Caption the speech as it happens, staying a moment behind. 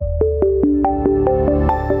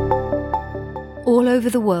All over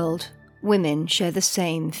the world, women share the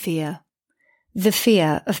same fear. The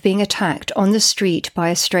fear of being attacked on the street by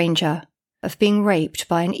a stranger, of being raped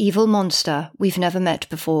by an evil monster we've never met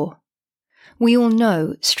before. We all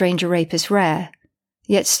know stranger rape is rare,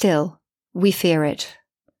 yet still, we fear it.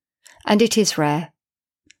 And it is rare,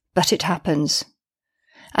 but it happens.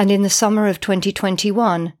 And in the summer of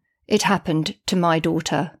 2021, it happened to my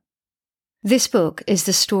daughter. This book is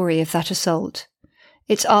the story of that assault,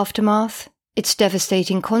 its aftermath, its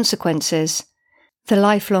devastating consequences, the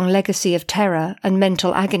lifelong legacy of terror and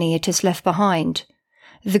mental agony it has left behind,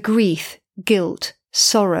 the grief, guilt,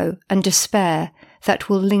 sorrow, and despair that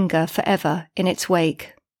will linger forever in its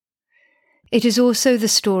wake. It is also the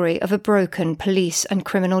story of a broken police and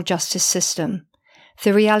criminal justice system,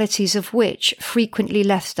 the realities of which frequently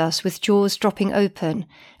left us with jaws dropping open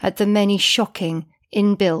at the many shocking,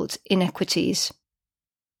 inbuilt inequities.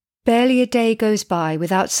 Barely a day goes by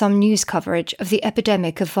without some news coverage of the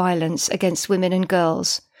epidemic of violence against women and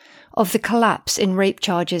girls, of the collapse in rape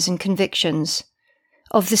charges and convictions,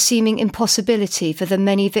 of the seeming impossibility for the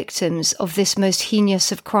many victims of this most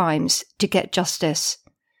heinous of crimes to get justice.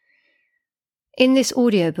 In this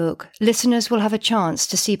audiobook, listeners will have a chance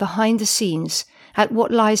to see behind the scenes at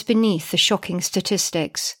what lies beneath the shocking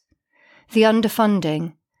statistics, the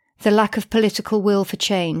underfunding, the lack of political will for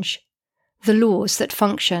change, the laws that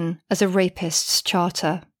function as a rapist's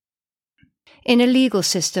charter. In a legal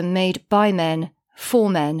system made by men, for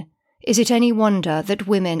men, is it any wonder that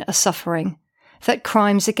women are suffering, that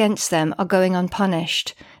crimes against them are going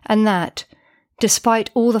unpunished, and that, despite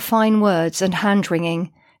all the fine words and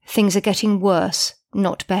hand-wringing, things are getting worse,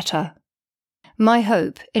 not better? My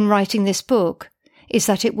hope in writing this book is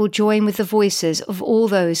that it will join with the voices of all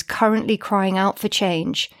those currently crying out for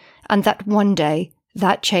change, and that one day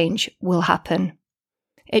that change will happen.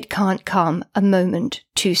 It can't come a moment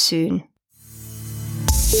too soon.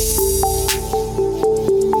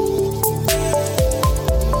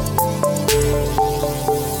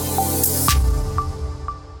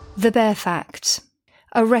 The bare facts.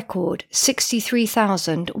 A record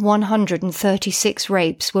 63,136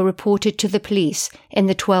 rapes were reported to the police in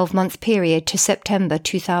the 12-month period to September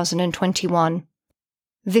 2021.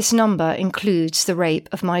 This number includes the rape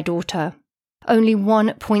of my daughter. Only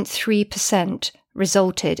 1.3%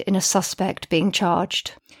 resulted in a suspect being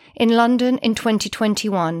charged. In London in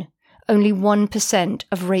 2021, only 1%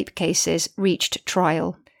 of rape cases reached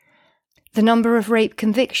trial. The number of rape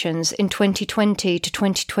convictions in 2020 to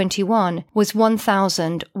 2021 was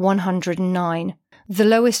 1,109, the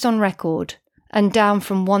lowest on record, and down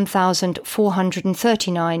from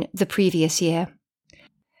 1,439 the previous year.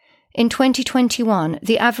 In 2021,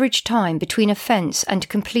 the average time between offence and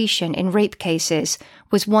completion in rape cases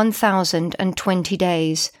was 1,020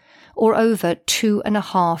 days, or over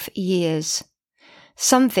 2.5 years.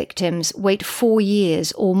 Some victims wait 4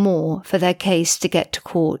 years or more for their case to get to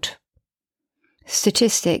court.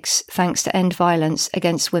 Statistics thanks to End Violence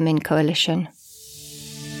Against Women Coalition.